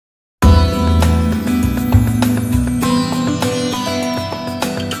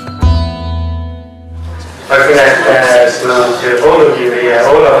as known to all of you here,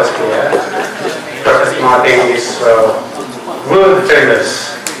 all of us here, Professor Martin is world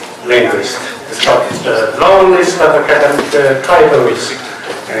famous linguist. It's got a long list of academic titles,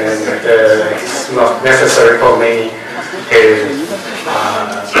 and it's not necessary for me to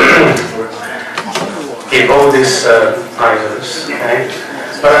give all these titles. Okay?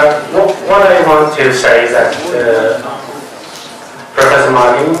 But what I want to say is that Professor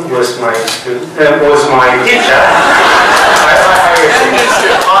Martin was my student, was my teacher.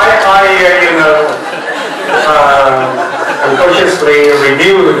 Unconsciously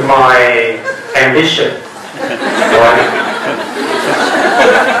reviewed my ambition.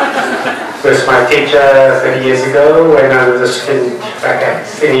 Was my teacher 30 years ago when I was a student back at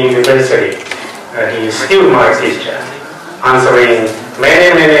Sydney University. He is still my teacher, answering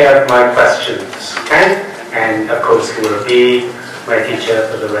many of my questions. Okay? And of course he will be my teacher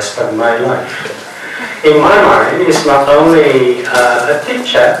for the rest of my life. In my mind, he's not only a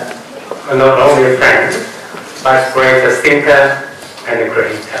teacher, not only a friend, but great thinker and a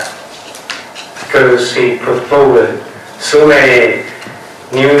creator. Because he put forward so many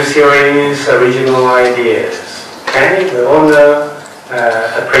new theories, original ideas. Okay? We all know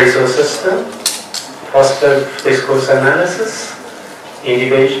appraisal system, positive discourse analysis,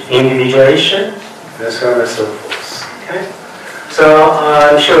 individuation, and so on and so forth. Okay? So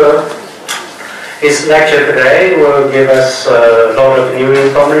I'm sure his lecture today will give us a lot of new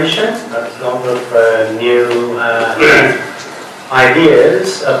information, a lot of new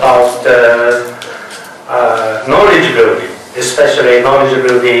ideas about knowledge building, especially knowledge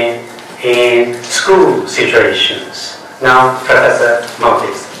building in school situations. Now, Professor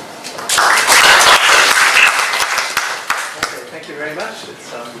Martin. Okay, thank you very much. It's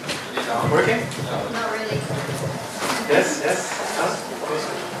working? Not really. Yes, yes.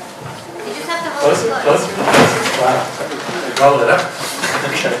 You just have to hold Closer, it closer. Wow. Roll it up.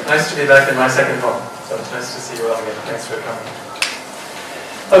 Okay. Nice to be back in my second home. So it's nice to see you all again. Thanks for coming.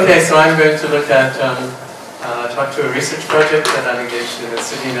 Okay, so I'm going to look at, talk to a research project that I'm engaged in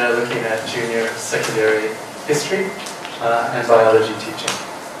Sydney now, looking at junior secondary history and biology teaching.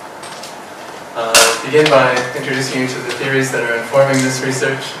 I'll begin by introducing you to the theories that are informing this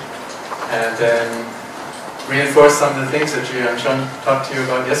research, and then reinforce some of the things that Jian Chung talked to you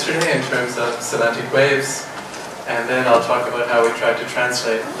about yesterday in terms of semantic waves, and then I'll talk about how we tried to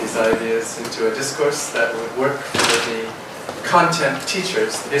translate these ideas into a discourse that would work for the content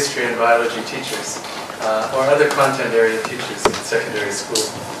teachers, the history and biology teachers, or other content area teachers in secondary school.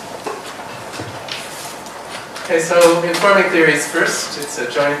 Okay, so informing theories first. It's a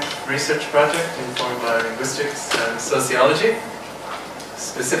joint research project informed by linguistics and sociology,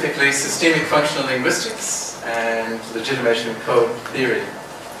 specifically systemic functional linguistics and legitimation code theory.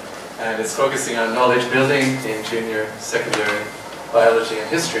 And it's focusing on knowledge building in junior secondary biology and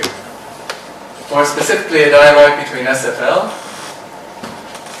history. More specifically, a dialogue between SFL,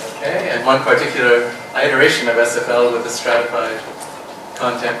 okay, and one particular iteration of SFL with a stratified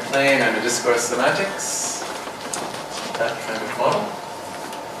content plane and a discourse semantics, that kind of model.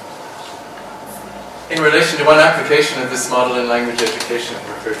 In relation to one application of this model in language education,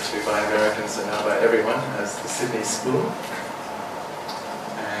 referred to by Americans and now by everyone as the Sydney School.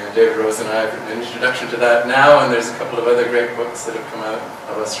 And David Rose and I have written an introduction to that now, and there's a couple of other great books that have come out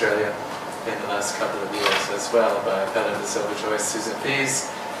of Australia in the last couple of years as well, by Helen de Silva Joyce, Susan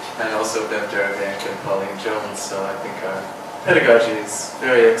Pease, and also Bev Darabank and Pauline Jones. So I think our pedagogy is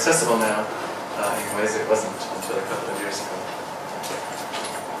very accessible now in ways it wasn't until a couple of years ago.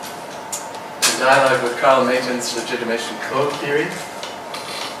 Dialogue with Carl Mayton's legitimation code theory,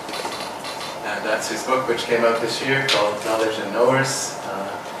 and that's his book which came out this year called Knowledge and Knowers.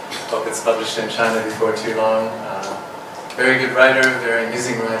 A book that's published in China before too long. Very good writer, very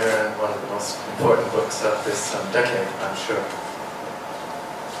amusing writer, and one of the most important books of this decade, I'm sure.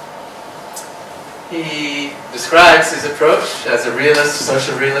 He describes his approach as a realist,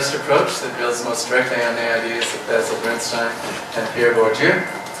 social realist approach that builds most directly on the ideas of Basil Bernstein and Pierre Bourdieu.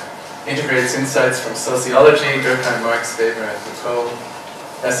 Integrates insights from sociology, Durkheim, Marx, Weber, and Foucault,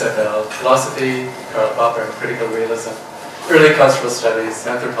 SFL, philosophy, Karl Popper, and critical realism, early cultural studies,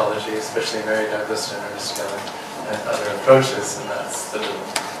 anthropology, especially Mary Douglas and Ernest Geller, and other approaches, and that's the little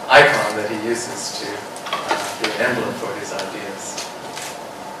icon that he uses to be an emblem for his ideas.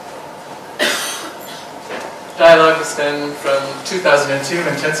 Dialogue has been from 2002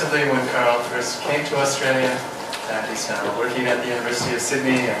 intensively when Karl first came to Australia, and he's now working at the University of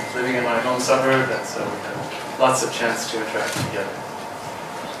Sydney and living in my home suburb, and so we have lots of chance to interact together.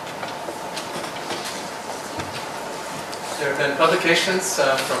 There have been publications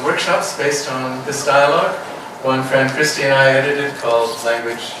from workshops based on this dialogue. one Fran Christie and I edited called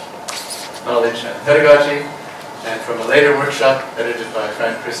Language, Knowledge and Pedagogy, and from a later workshop edited by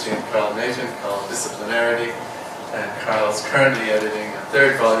Fran Christie and Carl Mayton called Disciplinarity, and Carl's currently editing a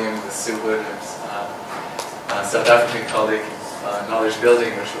third volume with Sue Wood and South African colleague, Knowledge Building,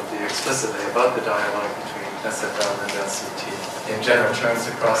 which will be explicitly about the dialogue between SFL and LCT in general terms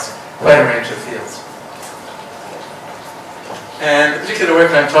across quite a range of fields. And the particular work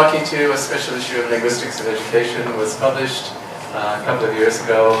I'm talking to, a special issue of Linguistics of Education, was published a couple of years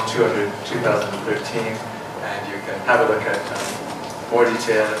ago, 2013, and you can have a look at more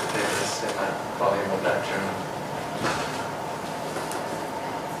detail at the papers in that volume of that journal.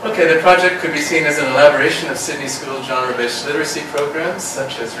 Okay, the project could be seen as an elaboration of Sydney School genre-based literacy programs,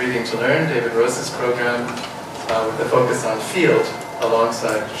 such as Reading to Learn, David Rose's program, with the focus on field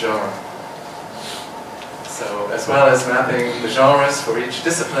alongside genre. So, as well as mapping the genres for each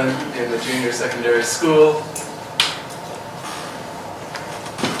discipline in the junior secondary school,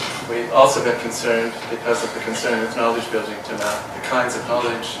 we've also been concerned, because of the concern with knowledge building, to map the kinds of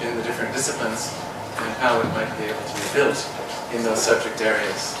knowledge in the different disciplines and how it might be able to be built in those subject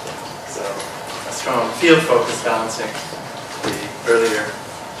areas. So, a strong field focus balancing the earlier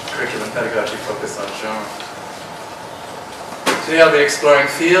curriculum pedagogy focus on genre. Today I'll be exploring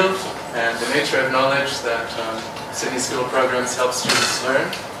field and the nature of knowledge that Sydney School programs help students learn.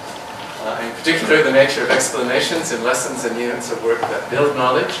 In particular, the nature of explanations in lessons and units of work that build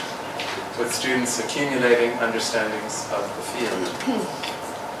knowledge, with students accumulating understandings of the field.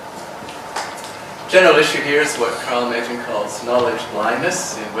 General issue here is what Carl Mayton calls knowledge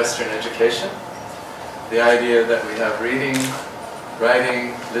blindness in Western education. The idea that we have reading,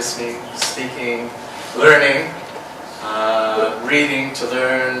 writing, listening, speaking, learning, reading to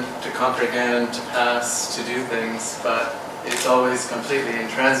learn, to comprehend, to pass, to do things, but it's always completely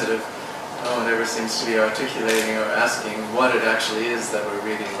intransitive. No one ever seems to be articulating or asking what it actually is that we're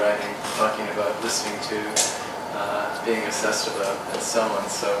reading, writing, talking about, listening to, being assessed about, and so on.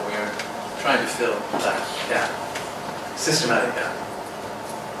 So we're trying to fill that gap, systematic gap.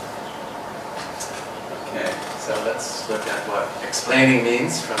 Okay, so let's look at what explaining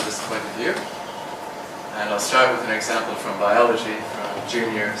means from this point of view. And I'll start with an example from biology from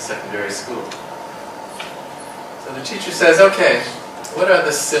junior secondary school. So the teacher says, okay, what are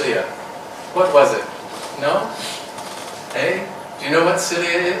the cilia? What was it? No? A? Do you know what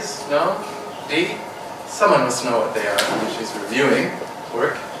cilia is? No? D? Someone must know what they are. She's reviewing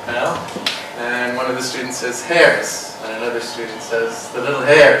work now. And one of the students says, hairs. And another student says, the little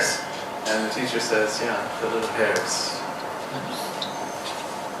hairs. And the teacher says, yeah, the little hairs.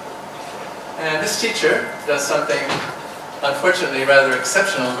 And this teacher does something, unfortunately, rather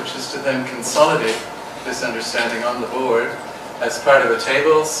exceptional, which is to then consolidate this understanding on the board as part of a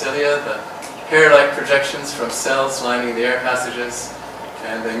table, cilia, the hair-like projections from cells lining the air passages,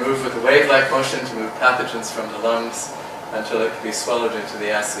 and they move with a wave-like motion to move pathogens from the lungs until it can be swallowed into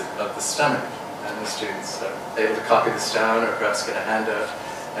the acid of the stomach. And the students are able to copy this down or perhaps get a handout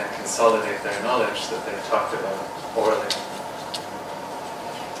and consolidate their knowledge that they've talked about orally.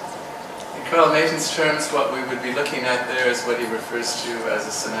 In Carl Mayton's terms, what we would be looking at there is what he refers to as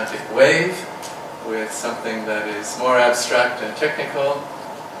a semantic wave, with something that is more abstract and technical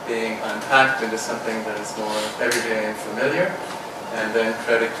being unpacked into something that is more everyday and familiar, and then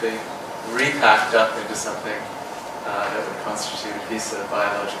critically repacked up into something that would constitute a piece of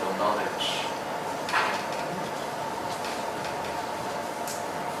biological knowledge.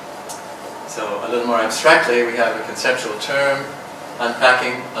 So a little more abstractly, we have a conceptual term,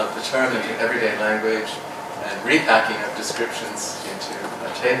 unpacking of the term into everyday language, and repacking of descriptions into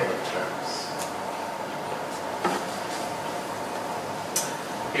a table of terms.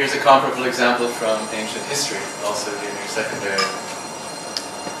 Here's a comparable example from ancient history, also junior secondary.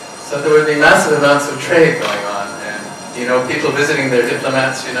 So there would be massive amounts of trade going on, and people visiting their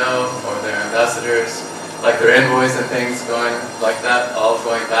diplomats, or their ambassadors, like their envoys and things going like that, all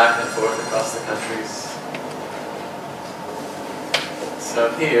going back and forth across the countries. So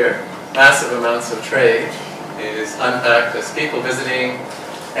here, massive amounts of trade is unpacked as people visiting,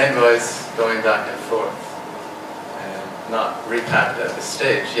 envoys going back and forth, and not repacked at this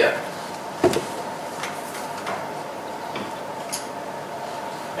stage yet.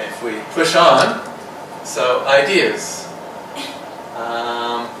 If we push on, so ideas.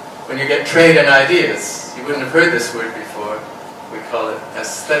 When you get trade in ideas, you wouldn't have heard this word before. We call it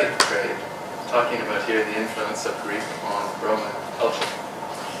aesthetic trade, talking about here the influence of Greek on Roman culture.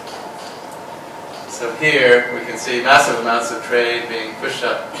 So here we can see massive amounts of trade being pushed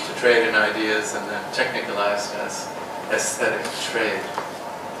up to trade in ideas and then technicalized as aesthetic trade,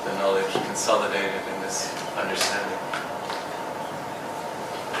 the knowledge consolidated in this understanding.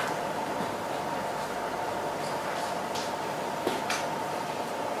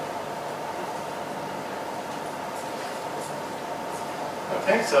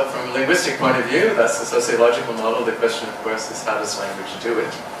 Okay, so from a linguistic point of view, that's the sociological model. The question, of course, is how does language do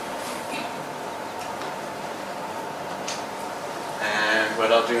it? And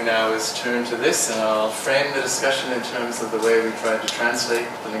what I'll do now is turn to this, and I'll frame the discussion in terms of the way we try to translate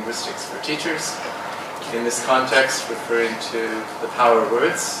the linguistics for teachers. In this context, referring to the power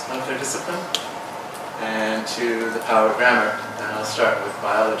words of their discipline, and to the power grammar, and I'll start with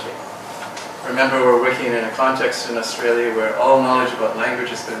biology. Remember, we're working in a context in Australia where all knowledge about language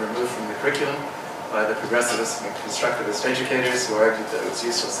has been removed from the curriculum by the progressivist and constructivist educators who argued that it was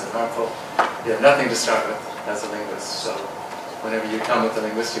useless and harmful. You have nothing to start with as a linguist, so whenever you come with a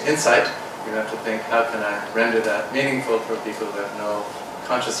linguistic insight, you have to think, how can I render that meaningful for people who have no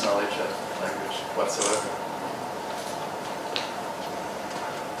conscious knowledge of language whatsoever.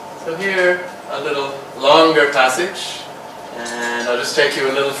 So here, a little longer passage, and I'll just take you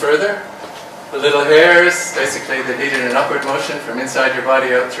a little further. The little hairs, basically they lead in an upward motion from inside your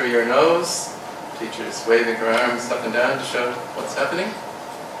body out through your nose. Teacher's waving her arms up and down to show what's happening.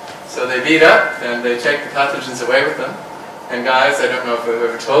 So they beat up and they take the pathogens away with them. And guys, I don't know if I've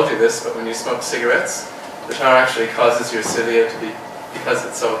ever told you this, but when you smoke cigarettes, the tar actually causes your cilia to be, because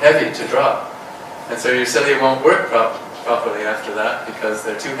it's so heavy, to drop. And so your cilia won't work properly after that because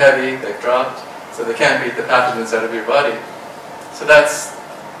they're too heavy, they've dropped, so they can't beat the pathogens out of your body. So that's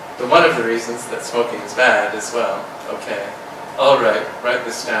one of the reasons that smoking is bad as well. Okay, all right, write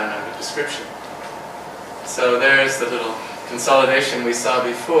this down under description. So there's the little consolidation we saw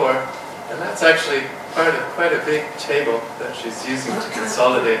before, and that's actually part of quite a big table that she's using to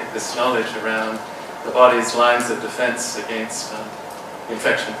consolidate this knowledge around the body's lines of defense against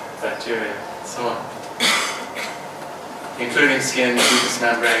infection, bacteria, and so on, including skin, mucous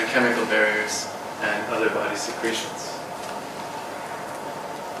membrane, chemical barriers, and other body secretions.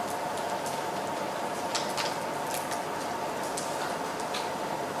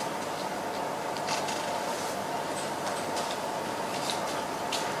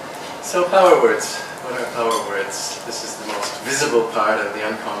 So power words. What are power words? This is the most visible part of the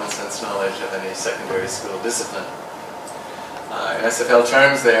uncommon sense knowledge of any secondary school discipline. In SFL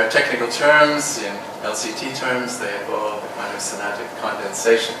terms, they are technical terms. In LCT terms, they involve a kind of semantic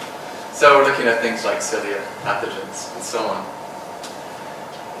condensation. So we're looking at things like cilia, pathogens, and so on.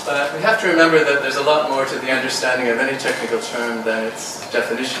 But we have to remember that there's a lot more to the understanding of any technical term than its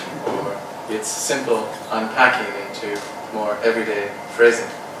definition or its simple unpacking into more everyday phrasing.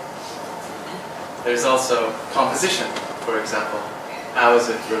 There's also composition, for example. How is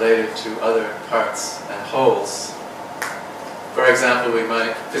it related to other parts and wholes? For example, we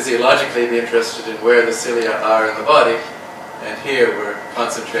might physiologically be interested in where the cilia are in the body, and here we're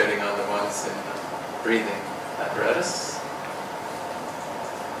concentrating on the ones in the breathing apparatus.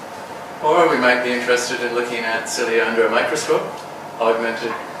 Or we might be interested in looking at cilia under a microscope,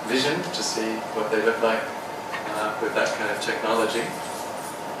 augmented vision to see what they look like with that kind of technology.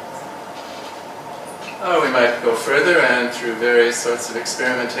 Or we might go further and through various sorts of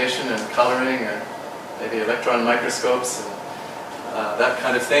experimentation and coloring and maybe electron microscopes and that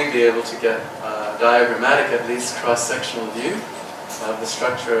kind of thing, be able to get a diagrammatic, at least cross-sectional view of the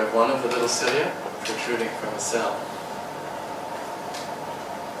structure of one of the little cilia protruding from a cell.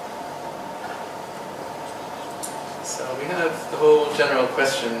 So we have the whole general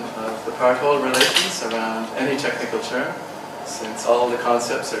question of the part-whole relations around any technical term, since all the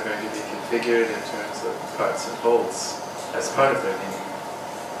concepts are going to be configured in terms of parts and wholes as part of their meaning.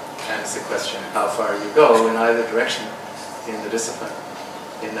 And it's a question of how far you go in either direction in the discipline,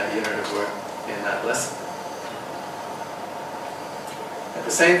 in that unit of work, in that lesson. At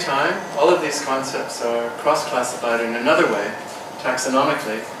the same time, all of these concepts are cross-classified in another way,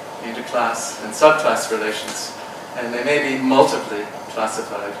 taxonomically, into class and subclass relations, and they may be multiply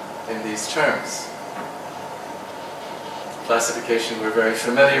classified in these terms. Classification we're very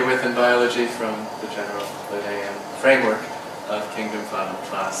familiar with in biology from the general Linnaean framework of kingdom, family,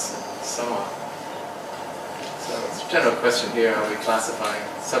 class, and so on. So it's a general question here, are we classifying,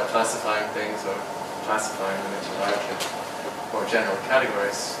 subclassifying things or classifying them into larger, more general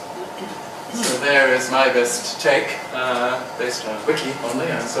categories? So there is my best take, based on wiki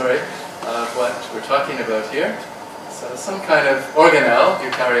only, I'm sorry, of what we're talking about here. So some kind of organelle,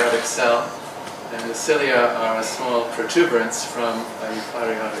 eukaryotic cell, and the cilia are a small protuberance from a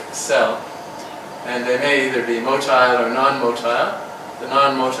eukaryotic cell. And they may either be motile or non-motile. The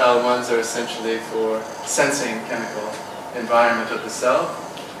non-motile ones are essentially for sensing chemical environment of the cell.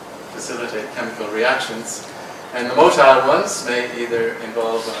 facilitate chemical reactions. And the motile ones may either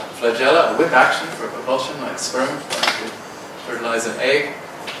involve a flagella, a whip action for propulsion, like sperm trying to fertilize an egg,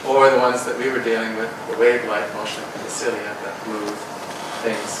 or the ones that we were dealing with, the wave-like motion of the cilia that move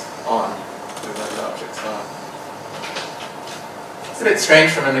things on, move other objects on. It's a bit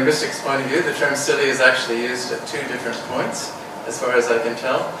strange from a linguistics point of view. The term cilia is actually used at 2 different points, as far as I can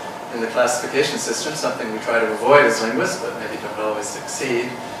tell, in the classification system, something we try to avoid as linguists, but maybe don't always succeed.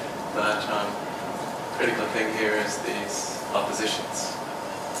 But critical thing here is these oppositions.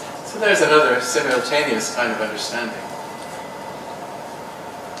 So there's another simultaneous kind of understanding.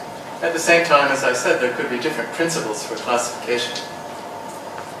 At the same time, as I said, there could be different principles for classification.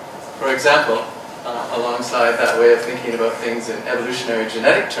 For example, alongside that way of thinking about things in evolutionary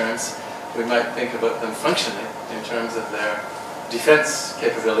genetic terms, we might think about them functionally in terms of their defense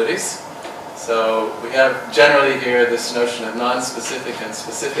capabilities. So we have generally here this notion of non-specific and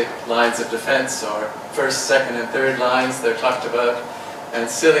specific lines of defense, or first, second, and third lines they're talked about. And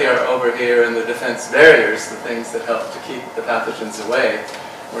cilia are over here in the defense barriers, the things that help to keep the pathogens away.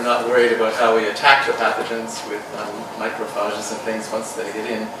 We're not worried about how we attack the pathogens with microphages and things once they get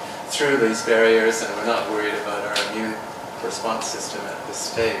in through these barriers, and we're not worried about our immune response system at this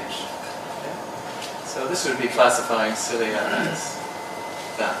stage. Okay? So this would be classifying cilia as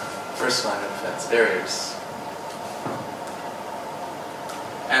that first line of defense, barriers.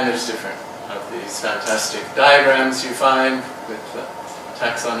 And there's different of these fantastic diagrams you find with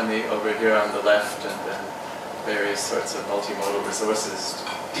taxonomy over here on the left, and then various sorts of multimodal resources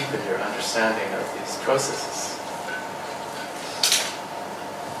to deepen your understanding of these processes.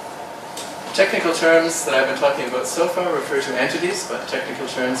 Technical terms that I've been talking about so far refer to entities, but technical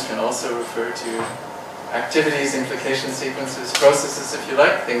terms can also refer to activities, implication sequences, processes, if you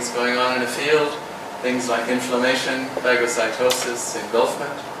like, things going on in a field, things like inflammation, phagocytosis,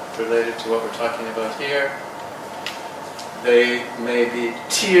 engulfment, related to what we're talking about here. They may be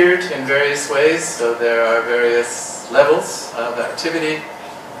tiered in various ways, so there are various levels of activity.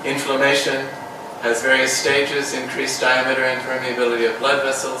 Inflammation has various stages: increased diameter and permeability of blood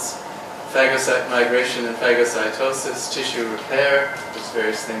vessels, phagocyte migration and phagocytosis, tissue repair, there's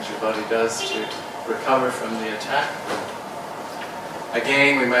various things your body does to recover from the attack.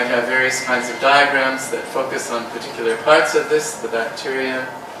 Again, we might have various kinds of diagrams that focus on particular parts of this, the bacteria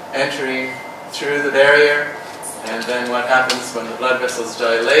entering through the barrier, and then what happens when the blood vessels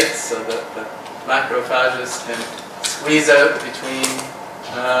dilate so that the macrophages can squeeze out between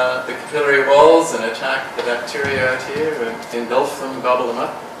the capillary walls and attack the bacteria out here and engulf them, gobble them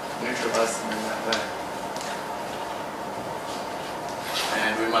up, neutralize them in that way.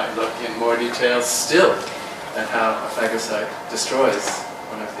 And we might look in more detail still at how a phagocyte destroys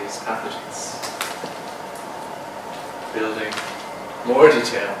one of these pathogens, building more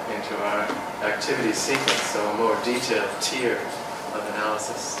detail into our activity sequence, so a more detailed tier of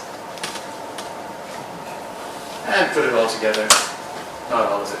analysis. And put it all together, not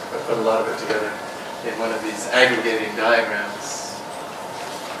all of it, but put a lot of it together in one of these aggregating diagrams.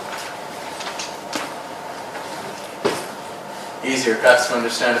 Easier perhaps to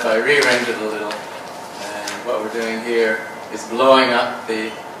understand if I rearrange it a little. And what we're doing here is blowing up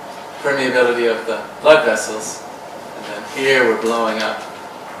the permeability of the blood vessels, and then here we're blowing up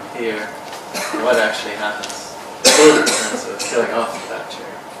here what actually happens in terms of killing off the bacteria.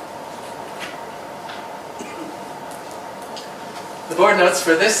 The board notes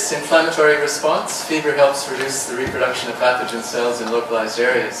for this inflammatory response: fever helps reduce the reproduction of pathogen cells in localized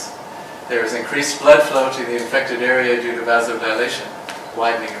areas. There is increased blood flow to the infected area due to vasodilation,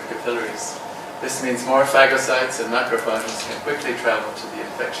 widening of capillaries. This means more phagocytes and macrophages can quickly travel to the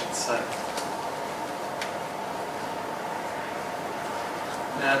infection site.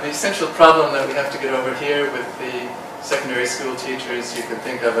 Now, the essential problem that we have to get over here with the secondary school teachers you can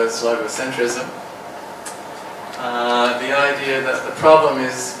think of as logocentrism. The idea that the problem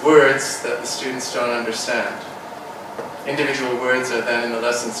is words that the students don't understand. Individual words are then in the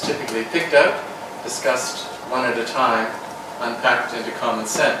lessons typically picked out, discussed one at a time, unpacked into common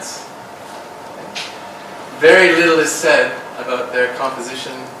sense. Very little is said about their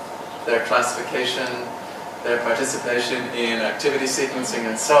composition, their classification, their participation in activity sequencing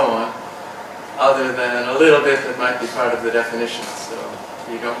and so on, other than a little bit that might be part of the definition. So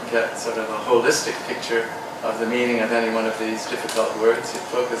you don't get sort of a holistic picture of the meaning of any one of these difficult words. It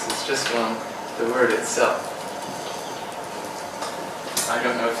focuses just on the word itself. I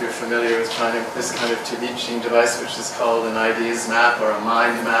don't know if you're familiar with this kind of teaching device, which is called an ideas map or a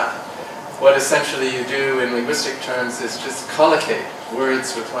mind map. What essentially you do in linguistic terms is just collocate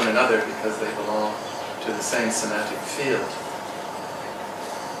words with one another because they belong to the same semantic field.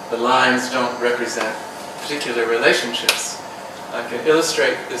 the lines don't represent particular relationships. I can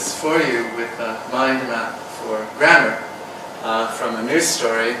illustrate this for you with a mind map for grammar from a news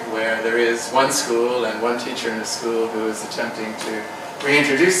story where there is one school and one teacher in a school who is attempting to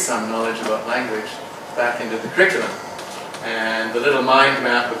reintroduce some knowledge about language back into the curriculum. And the little mind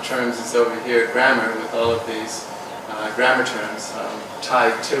map of terms is over here, grammar, with all of these grammar terms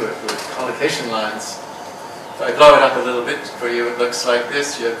tied to it with collocation lines. If I blow it up a little bit for you, it looks like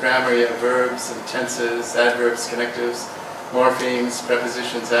this. You have grammar, you have verbs and tenses, adverbs, connectives, morphemes,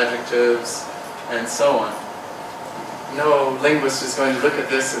 prepositions, adjectives, and so on. No linguist is going to look at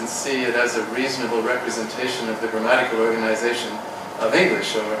this and see it as a reasonable representation of the grammatical organization of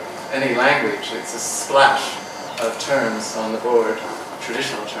English or any language. It's a splash of terms on the board,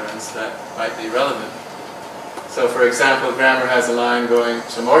 traditional terms that might be relevant. So for example, grammar has a line going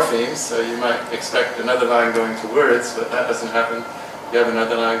to morphemes, so you might expect another line going to words, but that doesn't happen. You have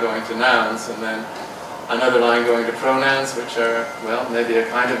another line going to nouns, and then another line going to pronouns, which are, well, maybe a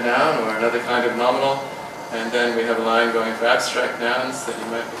kind of noun or another kind of nominal. And then we have a line going for abstract nouns that you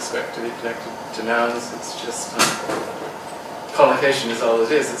might expect to be connected to nouns. It's just collocation is all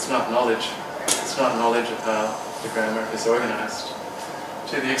it is. It's not knowledge. It's not knowledge of how the grammar is organized.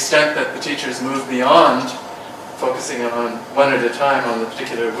 To the extent that the teachers move beyond focusing on one at a time on the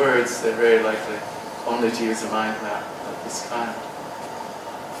particular words, they're very likely only to use a mind map of this kind.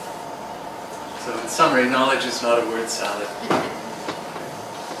 So in summary, knowledge is not a word salad.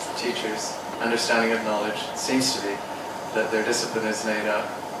 Teachers' understanding of knowledge seems to be that their discipline is made up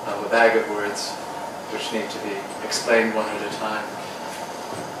of a bag of words which need to be explained one at a time.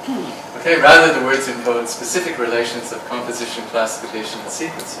 Okay, rather the words encode specific relations of composition, classification, and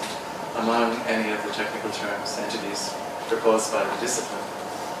sequencing among any of the technical terms, entities proposed by the discipline.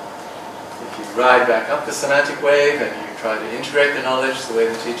 If you ride back up the semantic wave and you try to integrate the knowledge the way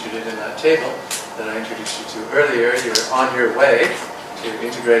the teacher did in that table that I introduced you to earlier, you're on your way to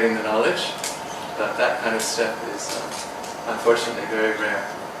integrating the knowledge, but that kind of step is unfortunately very rare.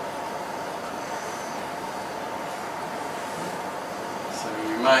 So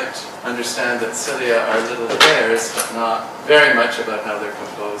you might understand that cilia are little hairs, but not very much about how they're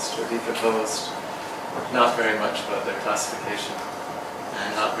composed or decomposed, not very much about their classification,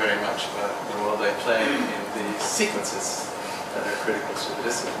 and not very much about the role they play in the sequences that are critical to the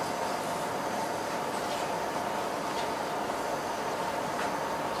discipline.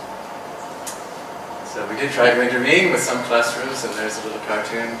 So we did try to intervene with some classrooms, and there's a little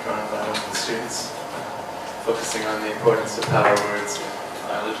cartoon drawn by one of the students focusing on the importance of power words in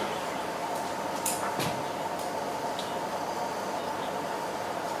biology.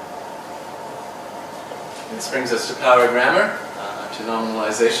 This brings us to power grammar, to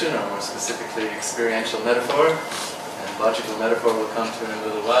nominalization, or more specifically experiential metaphor. And logical metaphor we'll come to in a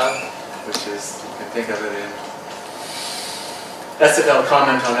little while, which is, you can think of it in SFL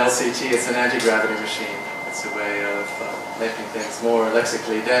comment on LCT. It's an anti-gravity machine. It's a way of making things more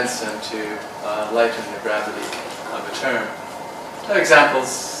lexically dense and to lighten the gravity of a term.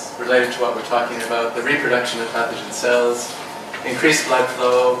 Examples related to what we're talking about: the reproduction of pathogen cells, increased blood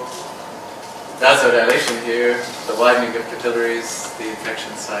flow, vasodilation here, the widening of capillaries, the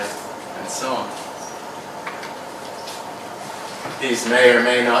infection site, and so on. These may or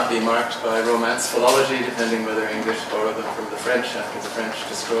may not be marked by Romance philology, depending whether English borrowed them from the French after the French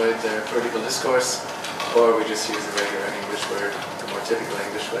destroyed their political discourse, or we just use a regular English word, the more typical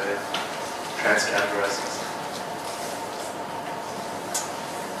English way of transcategorizing.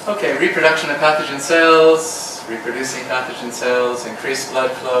 Okay, reproduction of pathogen cells, reproducing pathogen cells, increased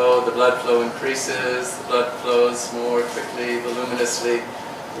blood flow, the blood flow increases, the blood flows more quickly, voluminously.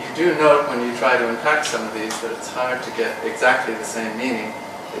 You do note when you try to unpack some of these that it's hard to get exactly the same meaning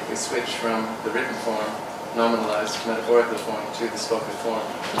if we switch from the written form, nominalized metaphorical form, to the spoken form.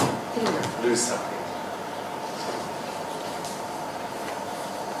 You lose something.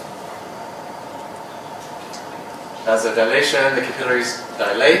 Vasodilation, the capillaries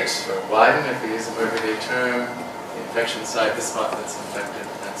dilate or widen if we use a Burgundy term, the infection site, the spot that's infected,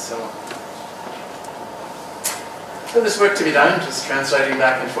 and so on. So there's work to be done, just translating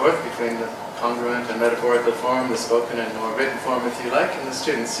back and forth between the congruent and metaphorical form, the spoken and more written form, if you like, and the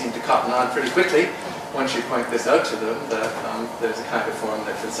students seem to cotton on pretty quickly once you point this out to them, that there's a kind of form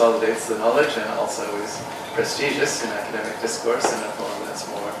that consolidates the knowledge and also is prestigious in academic discourse, and a form that's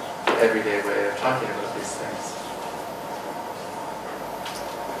more everyday way of talking about these things.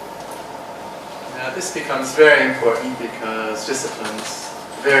 Now this becomes very important because disciplines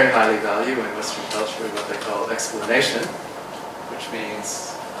very highly value in Western culture what they call explanation, which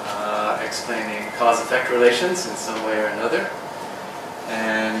means explaining cause-effect relations in some way or another.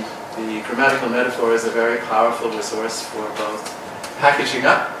 And the grammatical metaphor is a very powerful resource for both packaging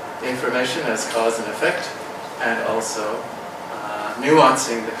up information as cause and effect, and also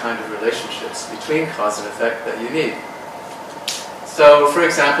nuancing the kind of relationships between cause and effect that you need. So, for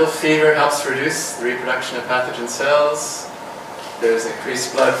example, fever helps reduce the reproduction of pathogen cells. There's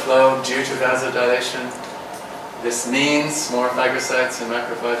increased blood flow due to vasodilation. This means more phagocytes and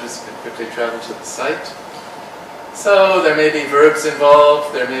macrophages can quickly travel to the site. So there may be verbs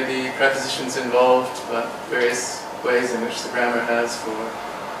involved, there may be prepositions involved, but various ways in which the grammar has for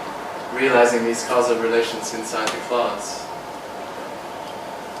realizing these causal relations inside the clause.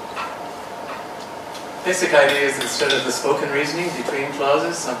 Basic idea is instead of the spoken reasoning between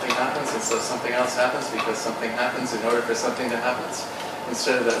clauses, something happens and so something else happens because something happens in order for something to happen.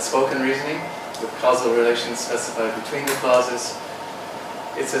 Instead of that spoken reasoning with causal relations specified between the clauses,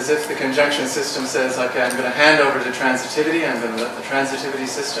 it's as if the conjunction system says, okay, I'm going to hand over to transitivity, I'm going to let the transitivity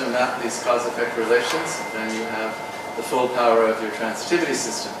system map these cause-effect relations, and then you have the full power of your transitivity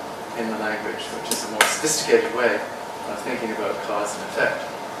system in the language, which is a more sophisticated way of thinking about cause and effect.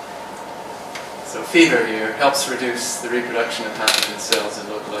 So fever here helps reduce the reproduction of pathogen cells in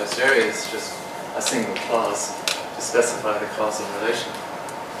localized areas, just a single clause to specify the causal relation.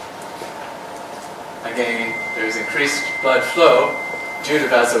 Again, there's increased blood flow due to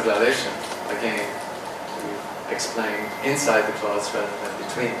vasodilation, again, to explain inside the clause rather than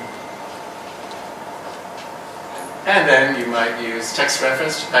between. And then you might use text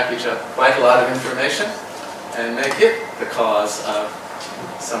reference to package up quite a lot of information and make it the cause of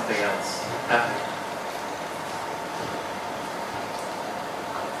something else happening.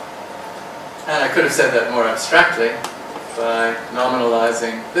 And I could have said that more abstractly by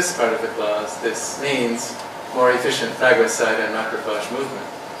nominalizing this part of the clause. This means more efficient phagocyte and macrophage movement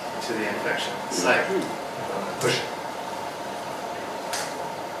to the infection site. Push it.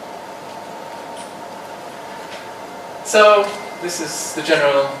 So this is the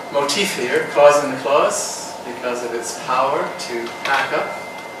general motif here, cause in the clause, because of its power to pack up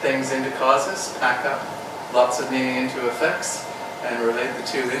things into causes, pack up lots of meaning into effects, and relate the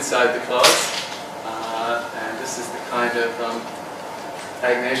two inside the clause. And this is the kind of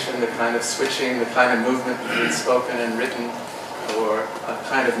agnation, the kind of switching, the kind of movement between spoken and written, or a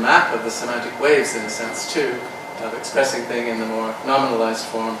kind of map of the semantic waves in a sense too, of expressing thing in the more nominalized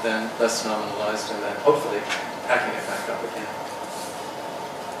form than less nominalized, and then hopefully packing it back up again.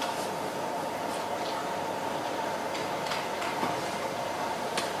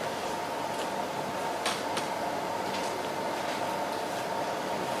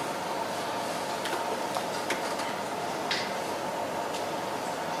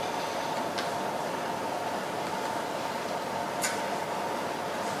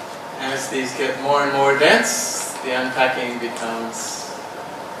 As these get more and more dense, the unpacking becomes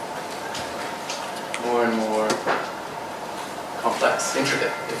more and more complex,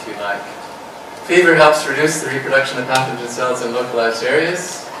 intricate, if you like. Fever helps reduce the reproduction of pathogen cells in localized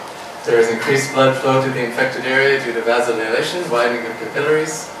areas. There is increased blood flow to the infected area due to vasodilation, widening of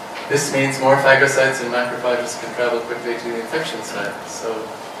capillaries. This means more phagocytes and macrophages can travel quickly to the infection site. So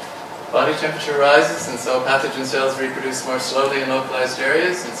body temperature rises, and so pathogen cells reproduce more slowly in localized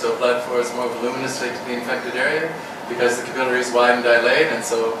areas, and so blood flows more voluminously to the infected area because the capillaries widen, dilate, and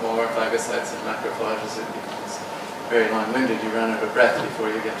so more phagocytes and macrophages. It becomes very long-winded. You run out of breath before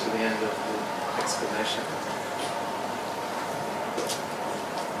you get to the end of the explanation.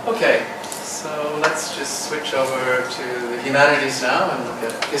 Okay, so let's just switch over to the humanities now and look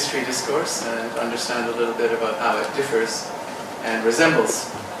at history discourse and understand a little bit about how it differs and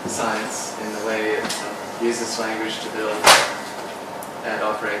resembles science in the way it uses language to build and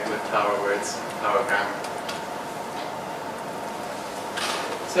operate with power words and power grammar.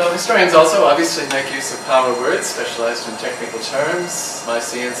 So historians also obviously make use of power words, specialized in technical terms.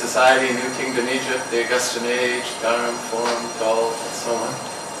 Mycenaean society, New Kingdom Egypt, the Augustan Age, Garum, Forum, Gaul, and so on.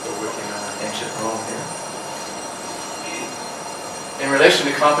 We're working on ancient Rome here. In relation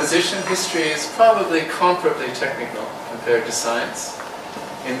to composition, history is probably comparably technical compared to science,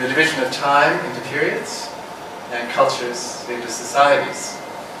 in the division of time into periods and cultures into societies.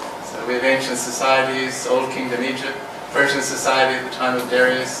 So we have ancient societies, Old Kingdom Egypt, Persian society at the time of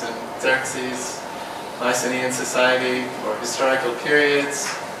Darius and Xerxes, Mycenaean society or historical periods,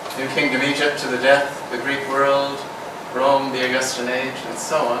 New Kingdom Egypt to the death, the Greek world, Rome, the Augustan Age, and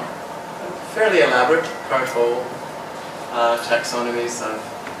so on. Fairly elaborate, part-whole taxonomies of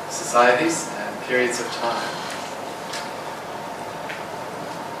societies and periods of time.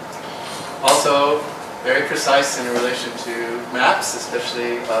 Also, very precise in relation to maps,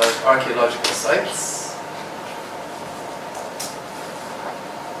 especially of archaeological sites.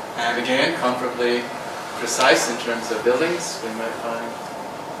 And again, comparably precise in terms of buildings we might find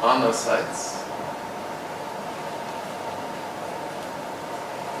on those sites.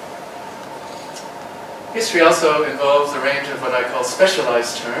 History also involves a range of what I call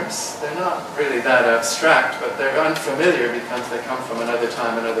specialized terms. They're not really that abstract, but they're unfamiliar because they come from another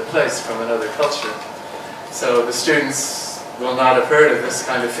time, another place, from another culture. So the students will not have heard of this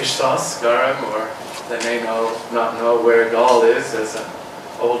kind of fish sauce, garum, or they may not know where Gaul is as an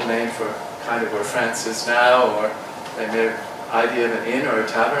old name for kind of where France is now, or they may have idea of an inn or a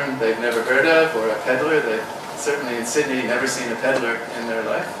tavern they've never heard of, or a peddler. They've certainly in Sydney never seen a peddler in their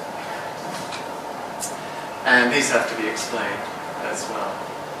life. And these have to be explained as well.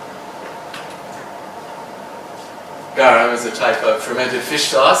 Garum is a type of fermented fish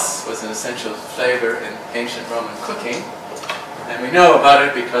sauce, was an essential flavor in ancient Roman cooking. And we know about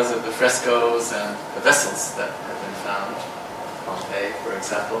it because of the frescoes and the vessels that have been found. Pompeii, for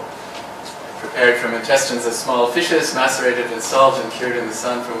example. Prepared from intestines of small fishes, macerated in salt and cured in the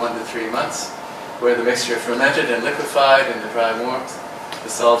sun for 1 to 3 months, where the mixture fermented and liquefied in the dry warmth, the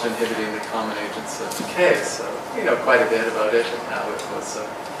salt inhibiting the common agents of decay. So we know quite a bit about it and how it was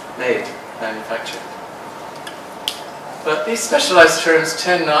made, manufactured. But these specialized terms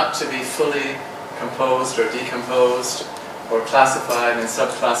tend not to be fully composed or decomposed or classified and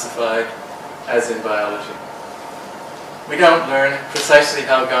subclassified as in biology. We don't learn precisely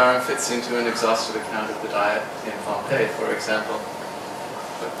how garum fits into an exhaustive account of the diet in Pompeii, for example.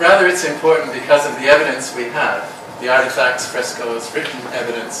 But rather it's important because of the evidence we have, the artifacts, frescoes, written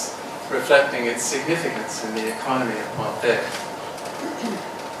evidence reflecting its significance in the economy of Pompeii.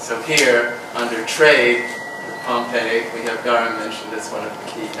 So here, under trade, Pompeii, we have garum mentioned as one of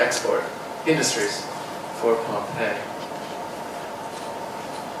the key export industries for Pompeii.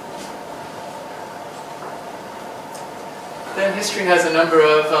 Then history has a number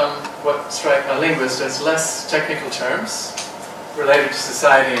of what strike a linguist as less technical terms related to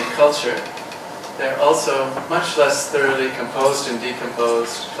society and culture. They're also much less thoroughly composed and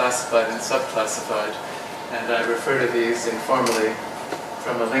decomposed, classified and subclassified. And I refer to these informally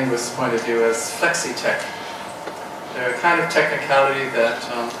from a linguist's point of view as flexi-tech. They're a kind of technicality that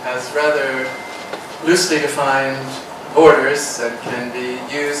has rather loosely defined borders and can be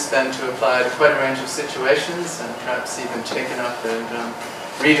used then to apply to quite a range of situations and perhaps even taken up and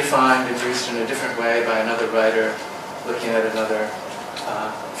redefined and used in a different way by another writer looking at another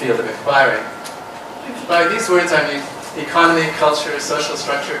field of inquiry. By these words I mean economy, culture, social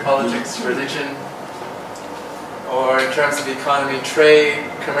structure, politics, religion, or in terms of economy, trade,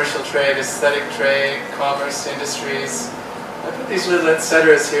 commercial trade, aesthetic trade, commerce, industries. I put these little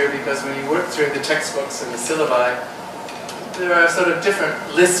etceteras here because when you work through the textbooks and the syllabi, there are sort of different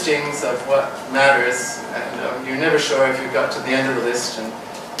listings of what matters, and you're never sure if you've got to the end of the list, and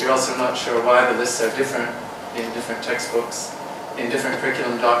you're also not sure why the lists are different in different textbooks, in different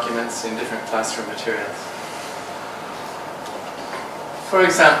curriculum documents, in different classroom materials. For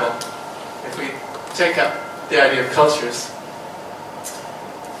example, if we take up the idea of cultures,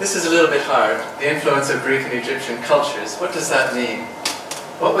 this is a little bit hard. The influence of Greek and Egyptian cultures. What does that mean?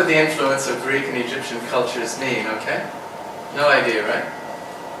 What would the influence of Greek and Egyptian cultures mean, okay? No idea, right?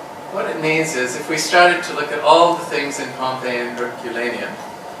 What it means is, if we started to look at all the things in Pompeii and Herculaneum,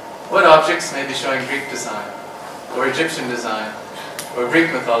 what objects may be showing Greek design, or Egyptian design, or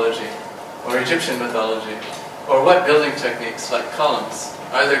Greek mythology, or Egyptian mythology, or what building techniques, like columns?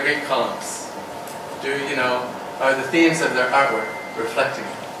 Are there Greek columns? Are the themes of their artwork reflecting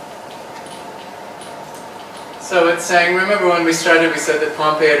it? So it's saying, remember when we started, we said that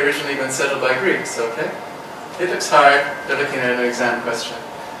Pompeii had originally been settled by Greeks, okay? It looks hard, they're looking at an exam question.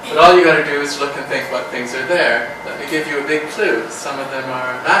 But all you got to do is look and think what things are there. Let me give you a big clue. Some of them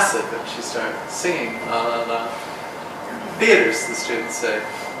are massive, and you start singing, la la la. Theaters, the students say.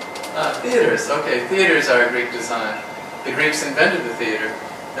 Theaters, okay, theaters are Greek design. The Greeks invented the theater,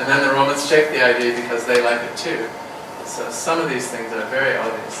 and then the Romans shaped the idea because they like it too. So some of these things are very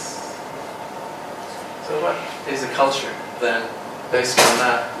obvious. So what is a culture then? Based on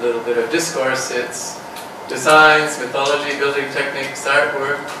that little bit of discourse, it's designs, mythology, building techniques,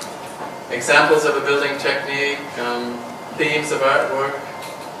 artwork, examples of a building technique, themes of artwork,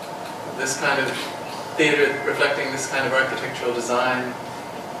 this kind of theater reflecting this kind of architectural design.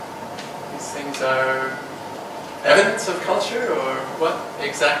 These things are evidence of culture, or what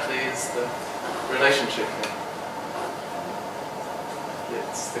exactly is the relationship here?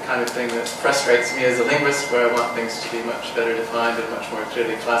 It's the kind of thing that frustrates me as a linguist, where I want things to be much better defined and much more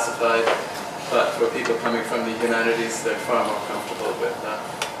clearly classified. But for people coming from the humanities, they're far more comfortable with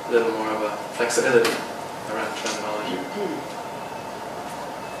a little more of a flexibility around terminology.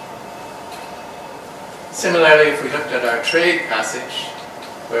 Similarly, if we looked at our trade passage,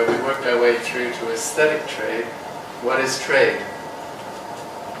 where we worked our way through to aesthetic trade, what is trade?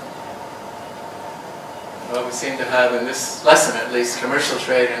 Well, we seem to have in this lesson at least commercial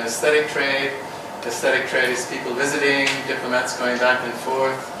trade and aesthetic trade. Aesthetic trade is people visiting, diplomats going back and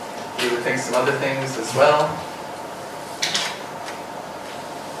forth. You would think some other things as well.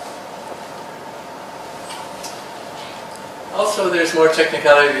 Also, there's more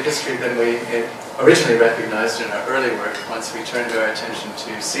technicality to history than we originally recognized in our early work once we turned our attention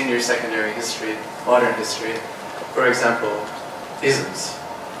to senior secondary history, modern history. For example, isms.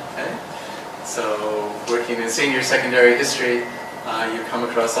 Okay? So, working in senior secondary history, you come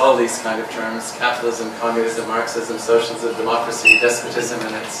across all these kind of terms: capitalism, communism, Marxism, socialism, democracy, despotism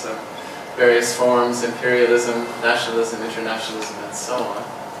in its various forms, imperialism, nationalism, internationalism, and so on.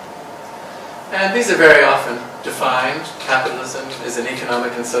 And these are very often defined. Capitalism is an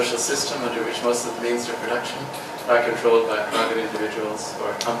economic and social system under which most of the means of production are controlled by private individuals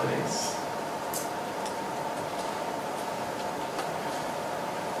or companies.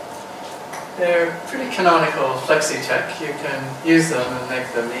 They're pretty canonical flexi-tech. You can use them and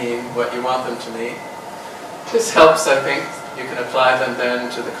make them mean what you want them to mean. This helps, I think. You can apply them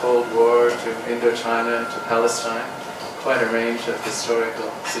then to the Cold War, to Indochina, to Palestine, quite a range of historical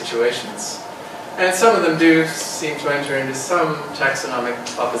situations. And some of them do seem to enter into some taxonomic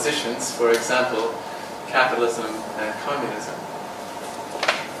oppositions, for example, capitalism and communism.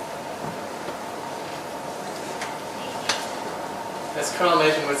 As Carl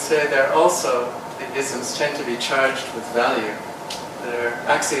Mason would say, they're also, the isms tend to be charged with value. They're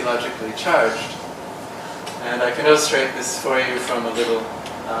axiologically charged. And I can illustrate this for you from a little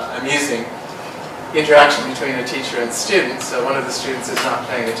amusing interaction between a teacher and student. So one of the students is not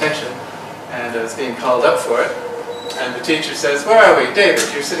paying attention and is being called up for it. And the teacher says, "Where are we? David,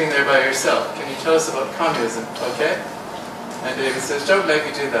 you're sitting there by yourself. Can you tell us about communism, okay?" And David says, "Don't make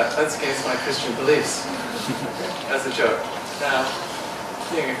me do that. That's against my Christian beliefs." As a joke. Now,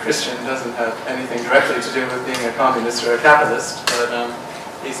 being a Christian doesn't have anything directly to do with being a communist or a capitalist, but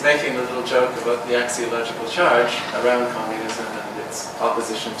he's making a little joke about the axiological charge around communism and its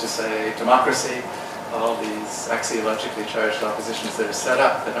opposition to, say, democracy, all these axiologically charged oppositions that are set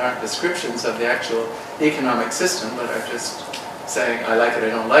up that aren't descriptions of the actual economic system, but are just saying, I like it, I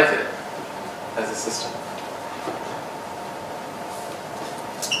don't like it, as a system.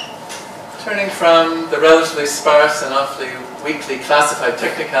 Turning from the relatively sparse and awfully weakly classified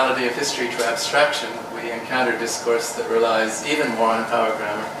technicality of history to abstraction, we encounter discourse that relies even more on power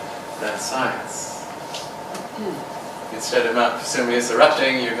grammar than science. Instead of Mount Vesuvius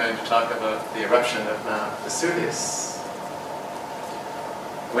erupting, you're going to talk about the eruption of Mount Vesuvius.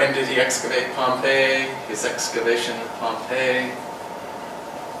 When did he excavate Pompeii? His excavation of Pompeii.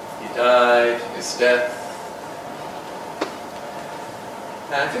 He died, his death.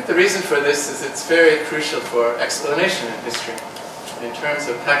 And I think the reason for this is it's very crucial for explanation in history. In terms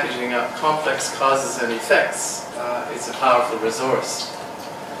of packaging up complex causes and effects, it's a powerful resource.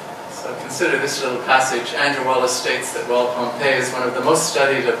 So consider this little passage. Andrew Wallace states that while Pompeii is one of the most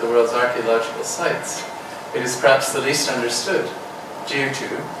studied of the world's archaeological sites, it is perhaps the least understood due to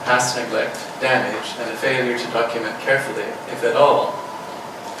past neglect, damage, and a failure to document carefully, if at all.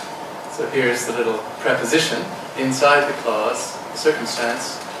 So here's the little preposition inside the clause,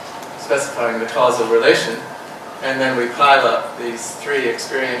 circumstance, specifying the causal relation, and then we pile up these three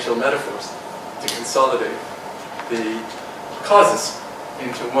experiential metaphors to consolidate the causes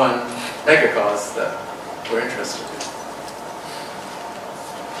into one mega-cause that we're interested in.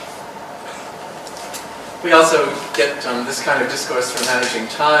 We also get this kind of discourse from managing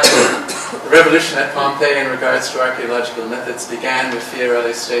time. The revolution at Pompeii in regards to archaeological methods began with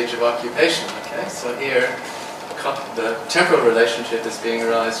Fiorelli's stage of occupation. Okay, so here the temporal relationship is being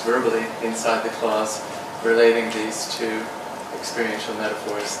realized verbally inside the clause, relating these two experiential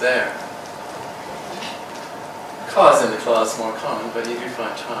metaphors there. Cause in the clause more common, but you do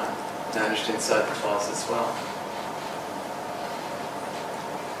find time managed inside the clause as well.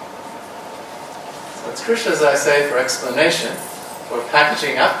 So it's crucial, as I say, for explanation, for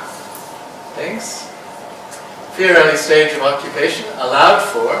packaging up things. Fiorelli's stage of occupation allowed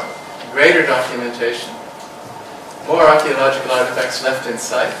for greater documentation, more archaeological artifacts left in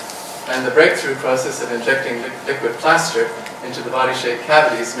sight, and the breakthrough process of injecting liquid plaster into the body-shaped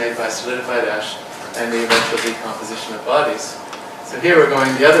cavities made by solidified ash and the eventual decomposition of bodies. So here we're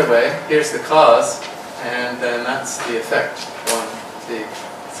going the other way. Here's the cause, and then that's the effect, one big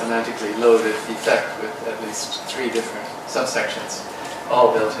semantically loaded effect with at least three different subsections,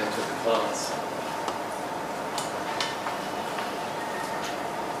 all built into the clause.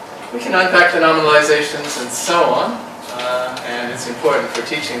 We can unpack the nominalizations and so on, and it's important for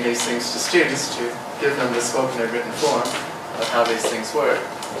teaching these things to students to give them the spoken and written form of how these things work.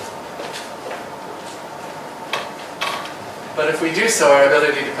 But if we do so, our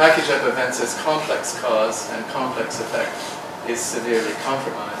ability to package up events as complex cause and complex effect is severely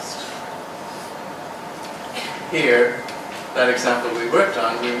compromised. Here, that example we worked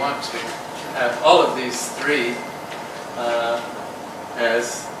on, we want to have all of these three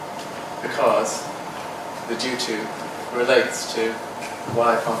as the cause, the due to, relates to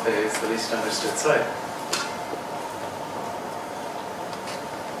why Pompeii is the least understood site.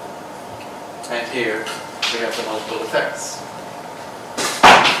 And here we have the multiple effects.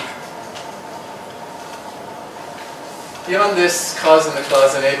 Beyond this, cause in the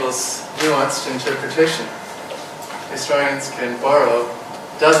clause enables nuanced interpretation. Historians can borrow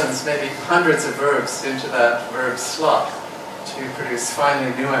dozens, maybe hundreds of verbs into that verb slot to produce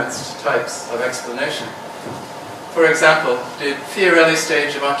finely nuanced types of explanation. For example, did Fiorelli's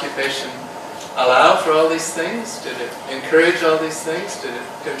stage of occupation allow for all these things? Did it encourage all these things? Did it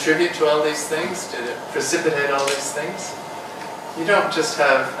contribute to all these things? Did it precipitate all these things? You don't just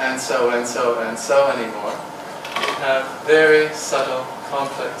have and so and so and so anymore. You have very subtle,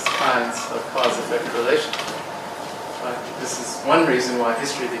 complex kinds of cause-effect relations. This is one reason why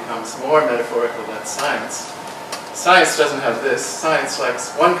history becomes more metaphorical than science. Science doesn't have this. Science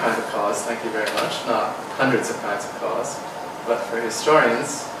likes one kind of cause, thank you very much, not hundreds of kinds of cause. But for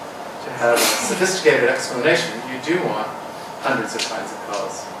historians to have a sophisticated explanation, you do want hundreds of kinds of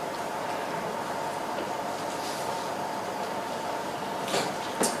cause.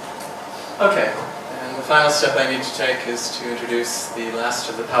 Okay, and the final step I need to take is to introduce the last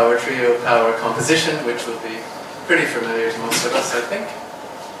of the power trio, power composition, which will be pretty familiar to most of us, I think,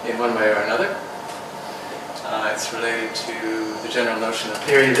 in one way or another. It's related to the general notion of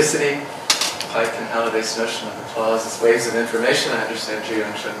periodicity, Pike and Halliday's notion of the clause as waves of information. I understand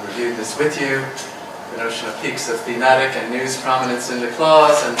Ji-Young-Shun reviewed this with you. The notion of peaks of thematic and news prominence in the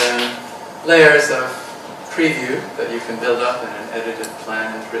clause, and then layers of preview that you can build up in an edited,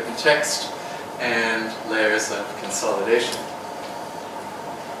 planned, written text, and layers of consolidation.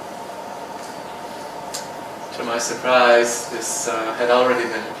 To my surprise, this had already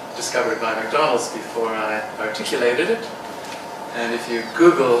been discovered by McDonald's before I articulated it. And if you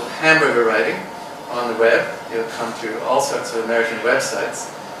Google hamburger writing on the web, you'll come to all sorts of American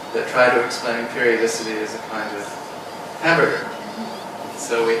websites that try to explain periodicity as a kind of hamburger.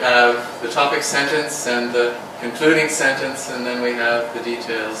 So we have the topic sentence and the concluding sentence, and then we have the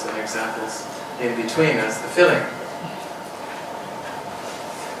details and examples in between as the filling.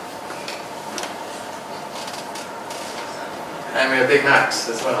 And we have Big Macs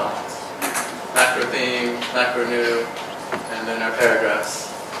as well. Macro theme, macro new, and then our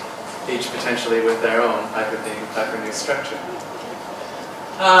paragraphs, each potentially with their own hyper theme, hyper new structure.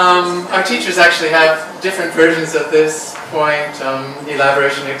 Our teachers actually have different versions of this point,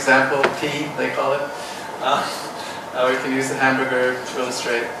 elaboration example, P, they call it. We can use the hamburger to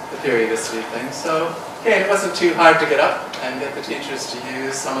illustrate the periodicity thing. So, again, it wasn't too hard to get up and get the teachers to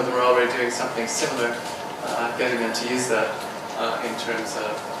use. Some of them were already doing something similar, getting them to use that in terms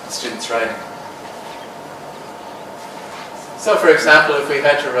of students writing. So, for example, if we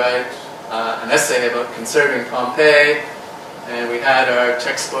had to write an essay about conserving Pompeii, and we had our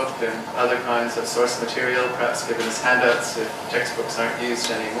textbook and other kinds of source material, perhaps given as handouts if textbooks aren't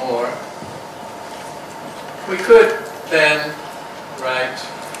used anymore, we could then write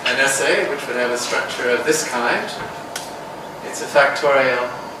an essay which would have a structure of this kind. It's a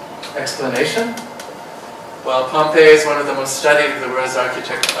factorial explanation. While Pompeii is one of the most studied of the world's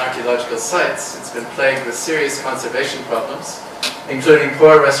archaeological sites, it's been plagued with serious conservation problems, including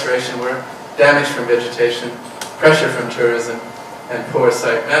poor restoration work, damage from vegetation, pressure from tourism, and poor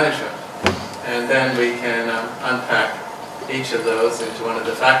site management. And then we can unpack each of those into one of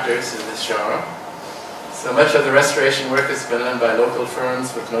the factors in this genre. So much of the restoration work has been done by local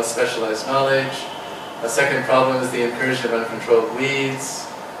firms with no specialized knowledge. A second problem is the incursion of uncontrolled weeds.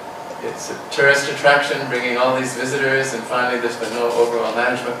 It's a tourist attraction, bringing all these visitors, and finally there's been no overall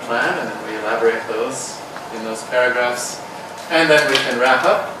management plan, and then we elaborate those in those paragraphs. And then we can wrap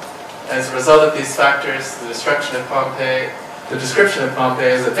up. As a result of these factors, the description of Pompeii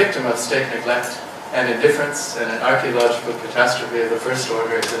as a victim of state neglect and indifference and an archaeological catastrophe of the first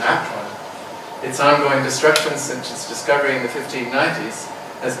order is an apt one. Its ongoing destruction since its discovery in the 1590s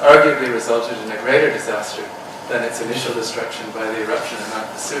has arguably resulted in a greater disaster than its initial destruction by the eruption of Mount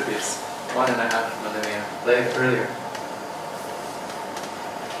Vesuvius 1.5 millennia earlier.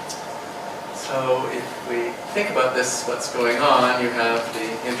 So So if we think about this, what's going on, you have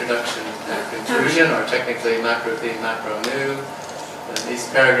the introduction and conclusion, or technically macro theme, macro new. And these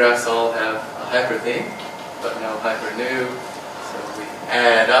paragraphs all have a hypertheme, but no hyper-new. So we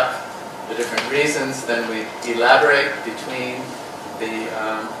add up the different reasons, then we elaborate between the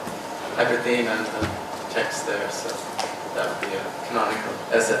hypertheme and the text there. So that would be a canonical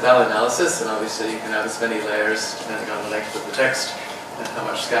SFL analysis, and obviously you can have as many layers depending on the length of the text and how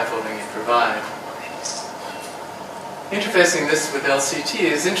much scaffolding you provide. Interfacing this with LCT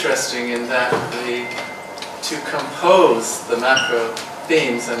is interesting in that to compose the macro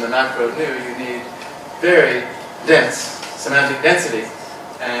themes and the macro new, you need very dense semantic density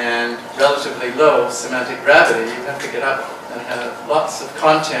and relatively low semantic gravity. You have to get up and have lots of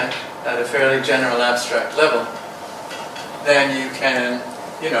content at a fairly general abstract level. Then you can,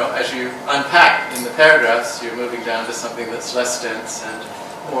 as you unpack in the paragraphs, you're moving down to something that's less dense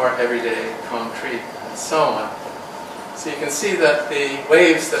and more everyday, concrete, and so on. So you can see that the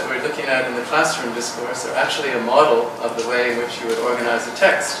waves that we're looking at in the classroom discourse are actually a model of the way in which you would organize a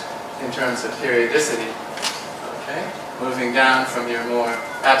text in terms of periodicity. Okay? Moving down from your more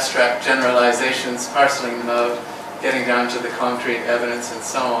abstract generalizations, parceling them out, getting down to the concrete evidence and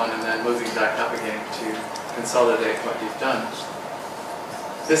so on, and then moving back up again to consolidate what you've done.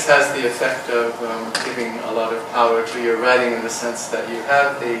 This has the effect of giving a lot of power to your writing in the sense that you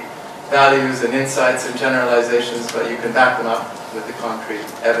have the values and insights and generalizations, but you can back them up with the concrete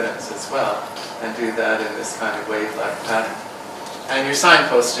evidence as well, and do that in this kind of wave-like pattern. And you're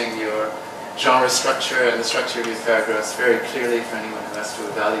signposting your genre structure and the structure of these paragraphs very clearly for anyone who has to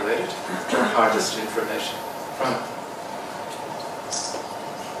evaluate it or harvest information from it.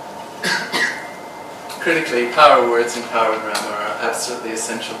 Critically, power words and power grammar are absolutely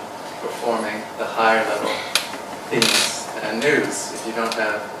essential for forming the higher level themes and news. If you don't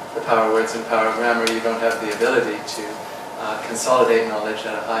have the power words and power grammar, you don't have the ability to consolidate knowledge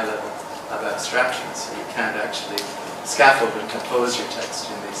at a high level of abstraction, so you can't actually scaffold and compose your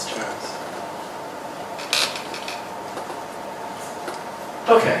text in these terms.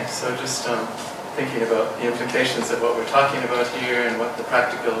 Okay, so just thinking about the implications of what we're talking about here and what the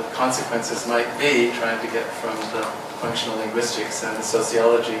practical consequences might be, trying to get from the functional linguistics and the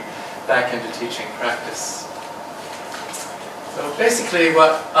sociology back into teaching practice. So basically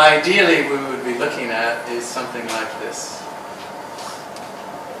what ideally we would be looking at is something like this.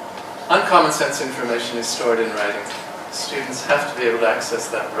 Uncommon sense information is stored in writing. Students have to be able to access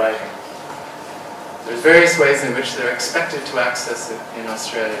that writing. There's various ways in which they're expected to access it in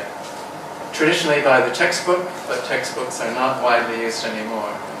Australia. Traditionally by the textbook, but textbooks are not widely used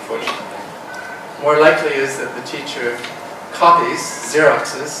anymore, unfortunately. More likely is that the teacher copies,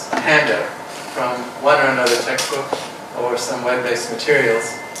 Xeroxes, a handout from one or another textbook or some web-based materials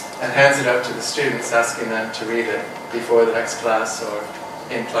and hands it out to the students, asking them to read it before the next class or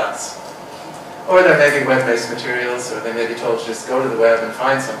in class. Or there may be web-based materials, or they may be told to just go to the web and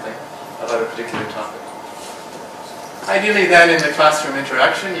find something about a particular topic. Ideally then in the classroom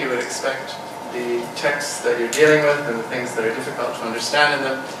interaction you would expect the texts that you're dealing with and the things that are difficult to understand in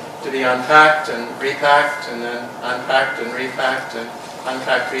them to be unpacked and repacked and then unpacked and repacked and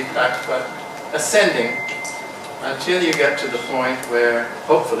unpacked, repacked, but ascending until you get to the point where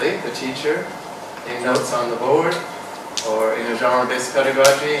hopefully the teacher in notes on the board or in a genre-based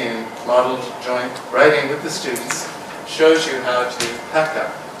pedagogy in modeled joint writing with the students shows you how to pack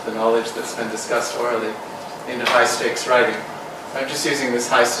up the knowledge that's been discussed orally into high-stakes writing. I'm just using this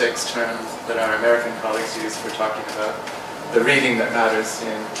high-stakes term that our American colleagues use for talking about the reading that matters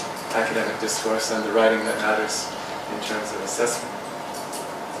in academic discourse and the writing that matters in terms of assessment.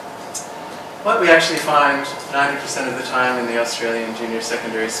 What we actually find 90% of the time in the Australian junior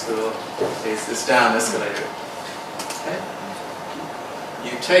secondary school is this down escalator. Okay?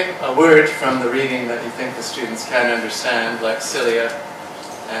 You take a word from the reading that you think the students can understand, like cilia,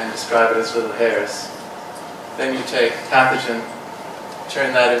 and describe it as little hairs. Then you take pathogen,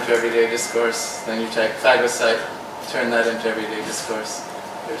 turn that into everyday discourse. Then you take phagocyte, turn that into everyday discourse.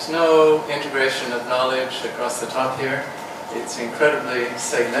 There's no integration of knowledge across the top here. It's incredibly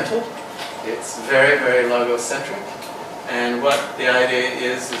segmental. It's very, very logocentric. And what the idea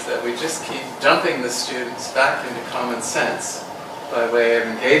is that we just keep dumping the students back into common sense by way of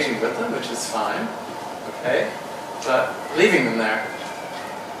engaging with them, which is fine, okay, but leaving them there.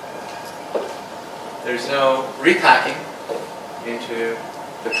 There's no repacking into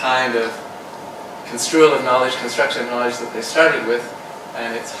the kind of construal of knowledge, construction of knowledge that they started with,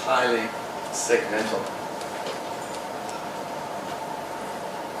 and it's highly segmental.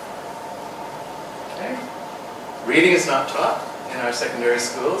 Okay? Reading is not taught in our secondary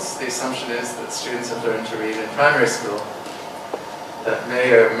schools, the assumption is that students have learned to read in primary school. That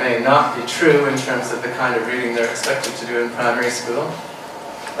may or may not be true in terms of the kind of reading they're expected to do in primary school.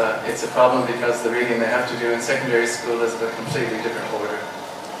 But it's a problem because the reading they have to do in secondary school is of a completely different order.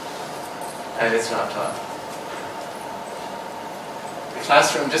 And it's not taught. The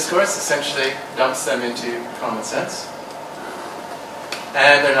classroom discourse essentially dumps them into common sense.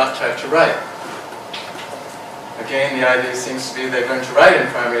 And they're not taught to write. Again, the idea seems to be they've learned to write in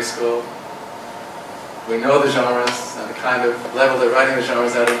primary school. We know the genres, and the kind of level they're writing the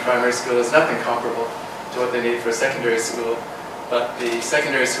genres at in primary school is nothing comparable to what they need for secondary school. But the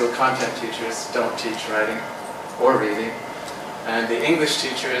secondary school content teachers don't teach writing or reading. And the English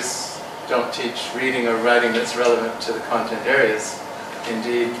teachers don't teach reading or writing that's relevant to the content areas.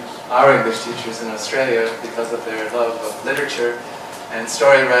 Indeed, our English teachers in Australia, because of their love of literature and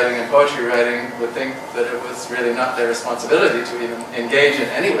story writing and poetry writing, would think that it was really not their responsibility to even engage in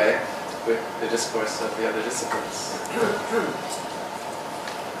any way with the discourse of the other disciplines.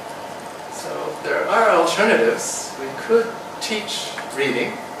 So there are alternatives. We could teach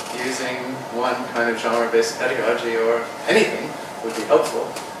reading using one kind of genre-based pedagogy, or anything would be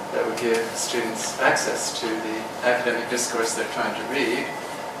helpful that would give students access to the academic discourse they're trying to read.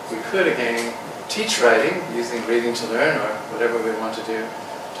 We could, again, teach writing using reading to learn, or whatever we want to do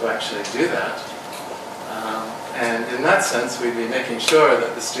to actually do that. And in that sense, we'd be making sure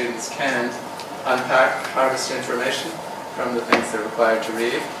that the students can unpack, harvest information from the things they're required to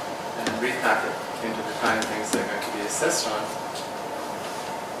read, and repack it into the kind of things they're going to be assessed on.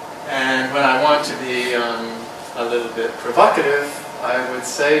 And when I want to be a little bit provocative, I would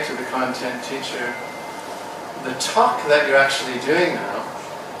say to the content teacher, the talk that you're actually doing now,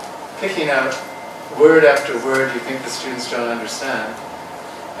 picking out word after word you think the students don't understand,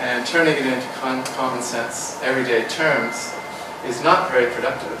 and turning it into common sense, everyday terms, is not very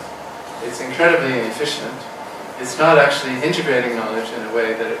productive. It's incredibly inefficient. It's not actually integrating knowledge in a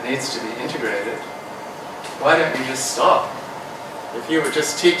way that it needs to be integrated. Why don't you just stop? If you would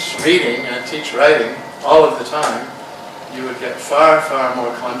just teach reading and teach writing all of the time, you would get far, far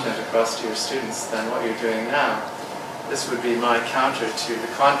more content across to your students than what you're doing now. This would be my counter to the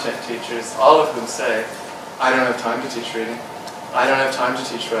content teachers, all of whom say, I don't have time to teach reading. I don't have time to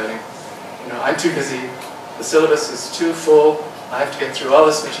teach writing. You know, I'm too busy. The syllabus is too full. I have to get through all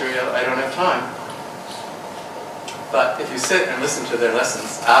this material. I don't have time. But if you sit and listen to their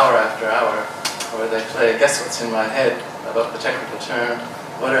lessons hour after hour, or they play Guess What's in My Head about the technical term,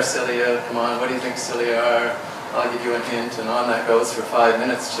 what are cilia? Come on, what do you think cilia are? I'll give you a hint, and on that goes for 5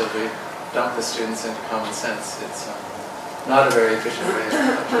 minutes till we dump the students into common sense. It's not a very efficient way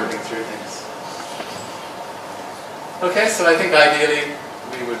of moving through things. Okay, so I think ideally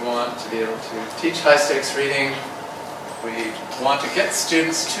we would want to be able to teach high-stakes reading. We want to get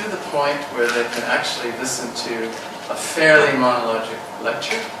students to the point where they can actually listen to a fairly monologic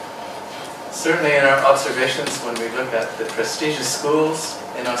lecture. Certainly in our observations when we look at the prestigious schools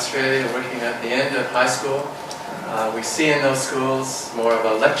in Australia working at the end of high school, we see in those schools more of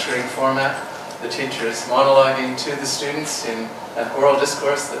a lecturing format. The teachers monologuing to the students in an oral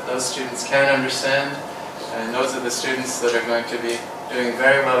discourse that those students can understand. And those are the students that are going to be doing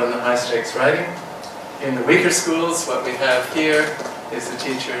very well in the high-stakes writing. In the weaker schools, what we have here is the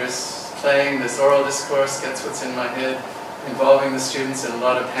teachers playing this oral discourse, Gets What's in My Head, involving the students in a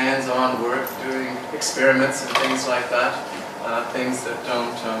lot of hands-on work, doing experiments and things like that, things that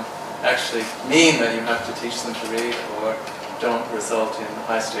don't actually mean that you have to teach them to read, or don't result in the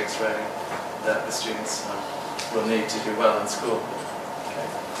high-stakes writing that the students will need to do well in school.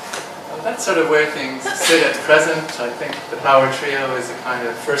 That's sort of where things sit at present. I think the Power Trio is a kind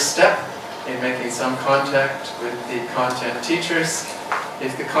of first step in making some contact with the content teachers.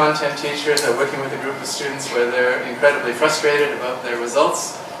 If the content teachers are working with a group of students where they're incredibly frustrated about their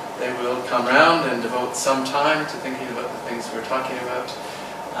results, they will come round and devote some time to thinking about the things we're talking about,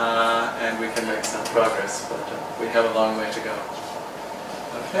 and we can make some progress, but we have a long way to go.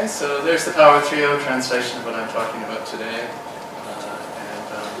 Okay, so there's the Power Trio translation of what I'm talking about today.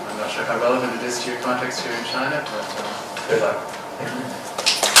 I'm not sure how relevant it is to your context here in China, but good luck. Thank you.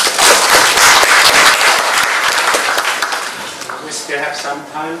 We still have some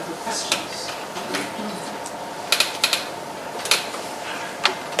time for questions.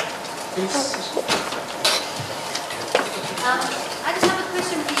 Please. I just have a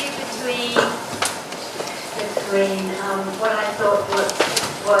question for you between what I thought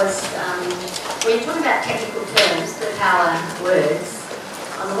was when you're talking about technical terms, the power words.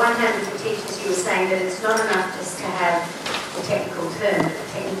 On the one hand, with the teachers, you were saying that it's not enough just to have the technical term, but the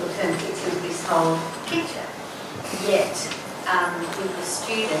technical term fits into this whole picture. Yet, with the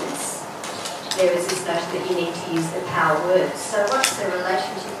students, there is this notion that you need to use the power words. So what's the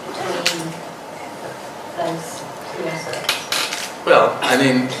relationship between those two aspects? Well, I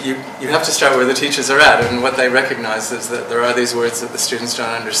mean, you have to start where the teachers are at, and what they recognize is that there are these words that the students don't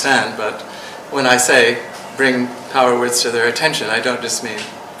understand, but when I say bring power words to their attention, I don't just mean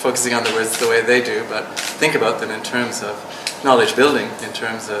focusing on the words the way they do, but think about them in terms of knowledge building, in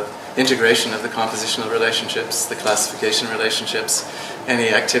terms of integration of the compositional relationships, the classification relationships, any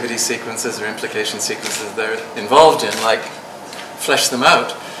activity sequences or implication sequences they're involved in, like flesh them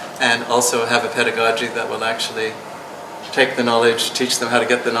out, and also have a pedagogy that will actually take the knowledge, teach them how to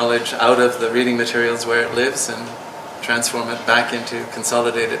get the knowledge out of the reading materials where it lives and transform it back into,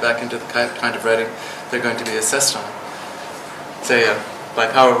 consolidate it back into the kind of writing they're going to be assessed on. Say, by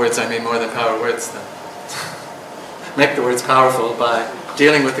power words I mean more than power words. Make the words powerful by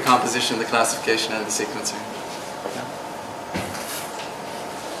dealing with the composition, the classification, and the sequencing. Yeah.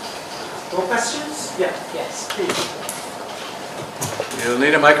 More questions? Yeah, yes, please. You'll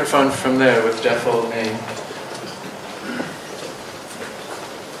need a microphone from there with Jeff Old name.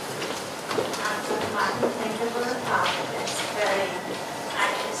 Thank you for the talk. It's very, I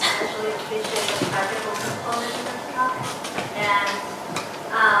especially appreciate the practical component of the talk. And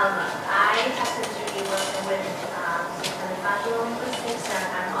I happen to be working with functional linguistics, and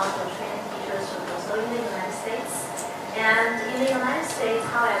I'm also training teachers also in the United States. And in the United States,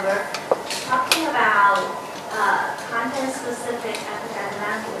 however, talking about content-specific academic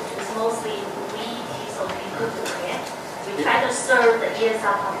language is mostly we teach so people doing it. We try to serve the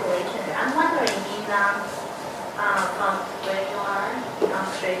ESL population. I'm wondering, from where you are in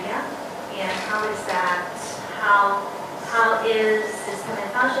Australia, and how is that? How is this kind of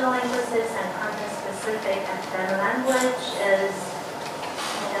functional linguistics and content-specific academic language is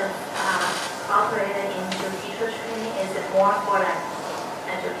kind of operated into teacher training? Is it more for like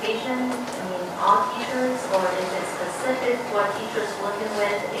education? I mean, all teachers, or is it specific for teachers working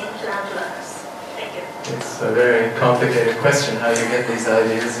with international learners? Thank you. It's a very complicated question, how you get these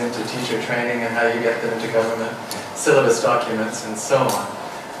ideas into teacher training and how you get them into government syllabus documents and so on.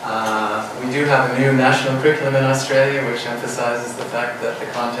 We do have a new national curriculum in Australia which emphasizes the fact that the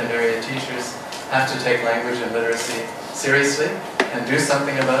content area teachers have to take language and literacy seriously and do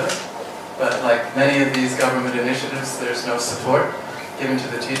something about it. But like many of these government initiatives, there's no support given to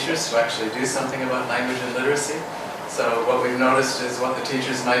the teachers to actually do something about language and literacy. So what we've noticed is what the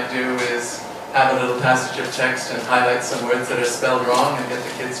teachers might do is have a little passage of text and highlight some words that are spelled wrong and get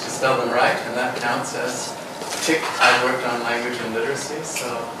the kids to spell them right, and that counts as tick, I've worked on language and literacy. So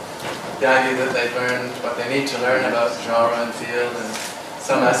the idea that they learn what they need to learn about genre and field and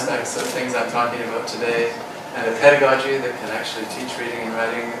some aspects of things I'm talking about today, and a pedagogy that can actually teach reading and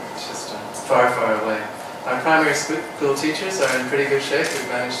writing, it's just far, far away. Our primary school teachers are in pretty good shape.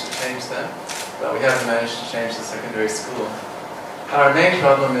 We've managed to change them, but we haven't managed to change the secondary school. Our main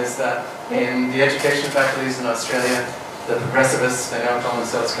problem is that in the education faculties in Australia, the progressivists, they now call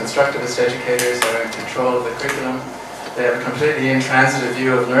themselves constructivist educators, are in control of the curriculum. They have a completely intransitive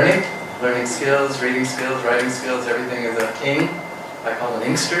view of learning skills, reading skills, writing skills, everything is an ing, I call them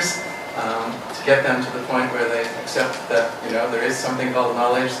ingsters, to get them to the point where they accept that, you know, there is something called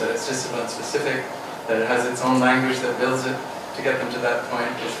knowledge, that it's discipline specific, that it has its own language that builds it. To get them to that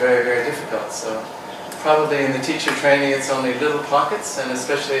point is very, very difficult. So probably in the teacher training it's only little pockets, and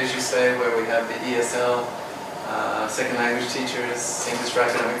especially as you say where we have the ESL, second language teachers, English for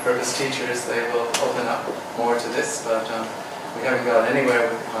academic purpose teachers, they will open up more to this, but we haven't got anywhere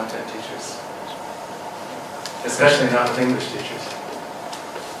with the content teachers. Especially not with English teachers.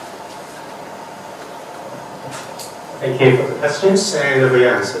 Thank you for the questions and the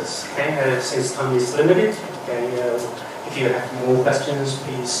answers. Okay, since time is limited, okay, if you have more questions,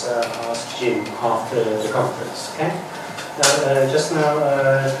 please ask Jim after the conference. Okay. Just now,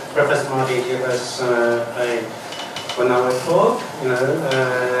 Professor Marty gave us a 1 hour talk. You know,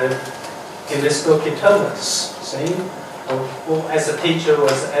 in this book, he tells us, see, as a teacher,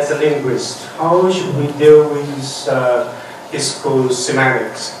 as a linguist, how should we deal with discourse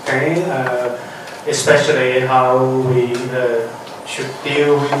semantics? Okay, especially how we should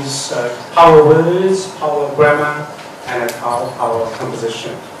deal with power words, power grammar, and power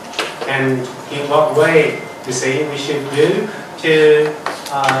composition, and in what way, you see, we should do to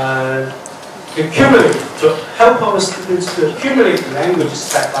accumulate, to help our students to accumulate language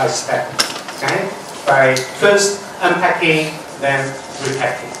step by step, okay? By first unpacking, then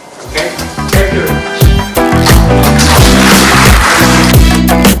repacking, okay? Thank you very much.